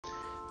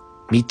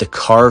Meet the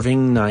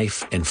carving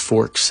knife and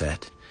fork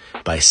set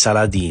by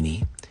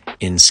Saladini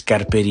in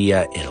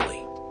Scarperia,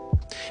 Italy.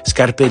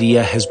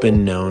 Scarperia has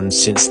been known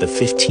since the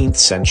 15th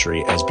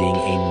century as being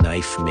a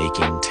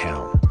knife-making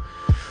town.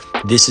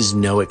 This is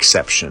no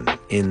exception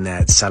in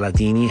that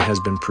Saladini has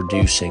been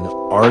producing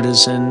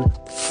artisan,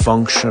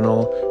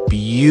 functional,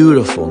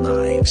 beautiful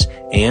knives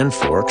and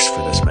forks,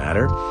 for this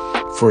matter,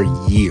 for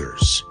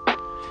years.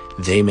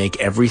 They make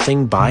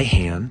everything by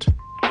hand.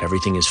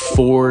 Everything is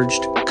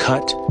forged,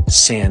 cut,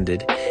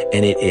 sanded,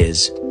 and it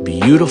is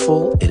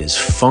beautiful, it is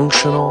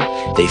functional,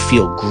 they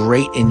feel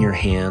great in your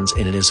hands,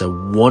 and it is a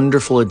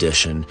wonderful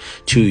addition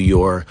to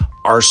your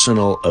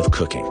arsenal of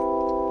cooking.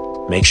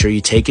 Make sure you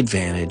take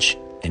advantage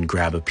and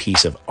grab a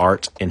piece of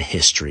art and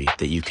history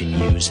that you can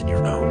use in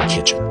your own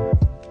kitchen.